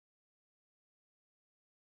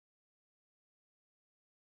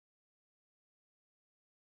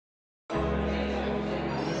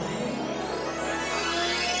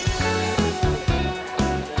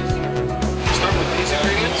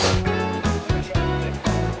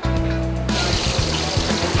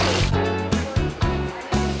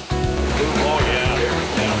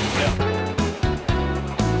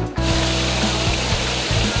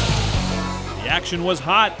competition was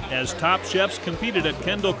hot as top chefs competed at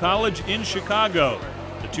Kendall College in Chicago.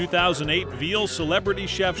 The 2008 Veal Celebrity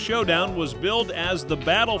Chef Showdown was billed as the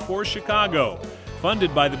Battle for Chicago.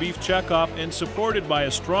 Funded by the Beef Checkoff and supported by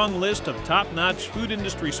a strong list of top-notch food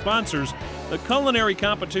industry sponsors, the culinary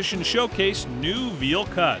competition showcased new veal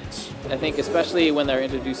cuts. I think especially when they're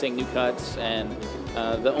introducing new cuts, and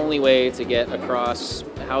the only way to get across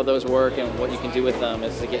how those work and what you can do with them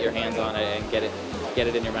is to get your hands on it and get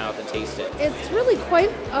it in your mouth and taste it. It's really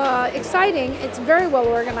quite exciting. It's very well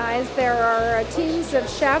organized. There are teams of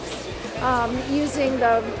chefs using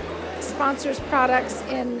the sponsors' products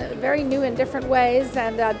in very new and different ways,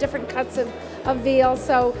 and different cuts of veal.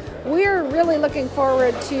 So we're really looking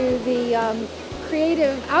forward to the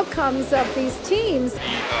creative outcomes of these teams. The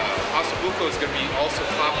ossobuco is going to be also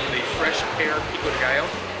topped with a fresh pear pico de gallo.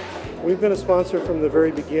 We've been a sponsor from the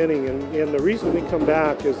very beginning, and the reason we come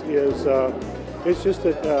back is it's just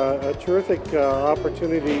a terrific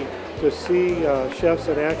opportunity to see chefs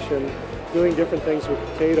in action doing different things with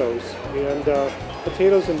potatoes. And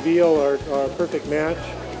potatoes and veal are a perfect match.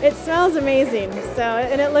 It smells amazing,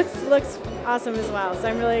 and it looks awesome as well. So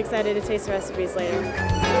I'm really excited to taste the recipes later.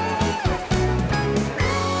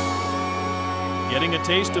 Getting a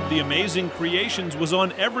taste of the amazing creations was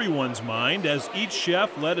on everyone's mind as each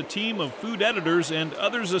chef led a team of food editors and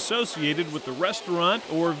others associated with the restaurant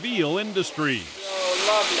or veal industry. Oh,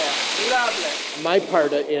 lovely, lovely. My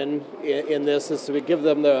part in this is to give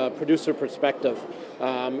them the producer perspective.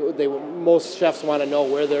 Most chefs want to know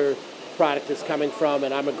where their product is coming from,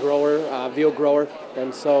 and I'm a grower, veal grower,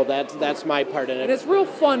 and so that's my part in it. And it's real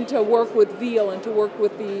fun to work with veal and to work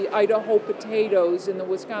with the Idaho potatoes and the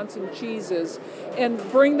Wisconsin cheeses and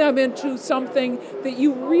bring them into something that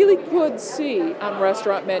you really could see on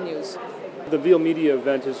restaurant menus. The Veal Media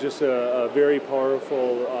event is just a very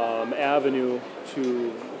powerful avenue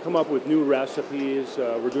to come up with new recipes.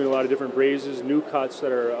 We're doing a lot of different braises, new cuts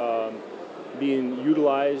that are being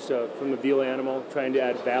utilized from the veal animal, trying to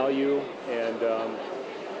add value, and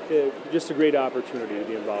just a great opportunity to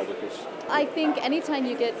be involved with this. I think anytime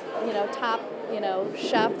you get top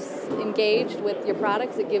chefs engaged with your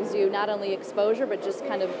products, it gives you not only exposure but just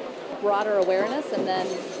kind of broader awareness, and then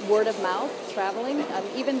word of mouth traveling.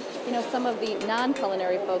 Even some of the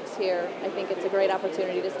non-culinary folks here, I think it's a great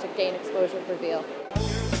opportunity just to gain exposure for veal.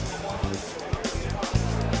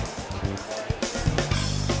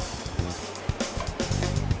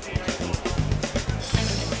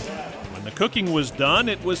 Cooking was done,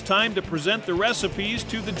 it was time to present the recipes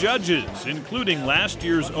to the judges, including last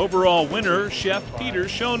year's overall winner, Chef Peter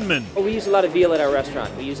Schoenman. We use a lot of veal at our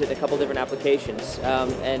restaurant. We use it in a couple different applications,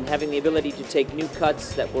 and having the ability to take new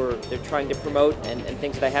cuts that they're trying to promote and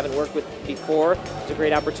things that I haven't worked with before is a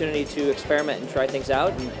great opportunity to experiment and try things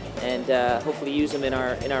out and hopefully use them in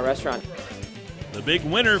our restaurant. The big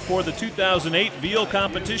winner for the 2008 veal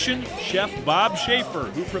competition, Chef Bob Schaefer,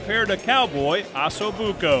 who prepared a cowboy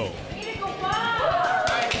ossobuco.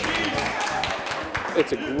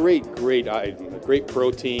 It's a great item, a great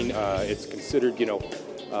protein. It's considered,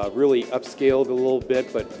 really upscaled a little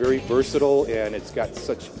bit, but very versatile, and it's got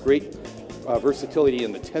such great versatility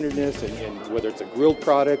in the tenderness, and whether it's a grilled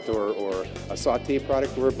product or a sauté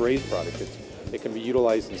product or a braised product. It can be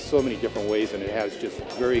utilized in so many different ways, and it has just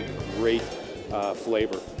very great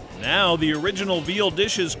flavor. Now, the original veal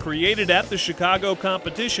dishes created at the Chicago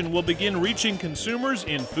competition will begin reaching consumers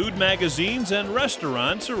in food magazines and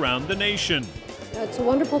restaurants around the nation. It's a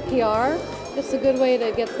wonderful PR. It's a good way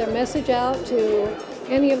to get their message out to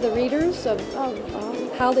any of the readers of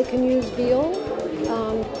how they can use veal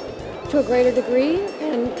to a greater degree,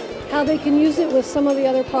 and how they can use it with some of the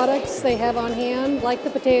other products they have on hand, like the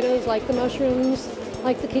potatoes, like the mushrooms,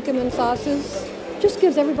 like the Kikkoman sauces. Just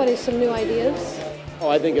gives everybody some new ideas. Oh,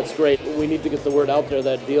 I think it's great. We need to get the word out there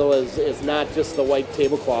that veal is not just the white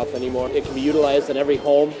tablecloth anymore. It can be utilized in every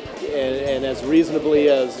home and as reasonably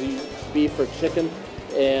as beef or chicken,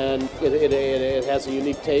 and it has a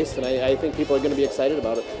unique taste, and I think people are going to be excited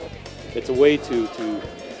about it. It's a way to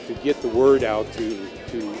get the word out to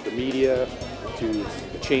the media, to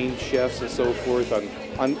chain chefs and so forth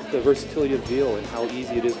on the versatility of veal and how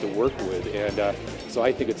easy it is to work with, and so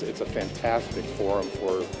I think it's a fantastic forum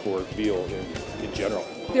for veal in general.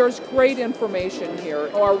 There's great information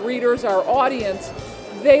here. Our readers, our audience,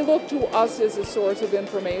 they look to us as a source of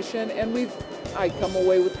information, and I come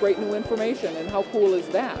away with great new information, and how cool is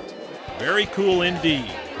that? Very cool indeed.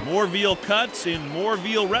 More veal cuts in more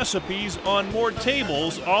veal recipes on more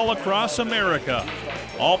tables all across America.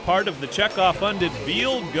 All part of the Checkoff-funded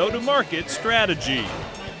Veal Go-to-Market strategy.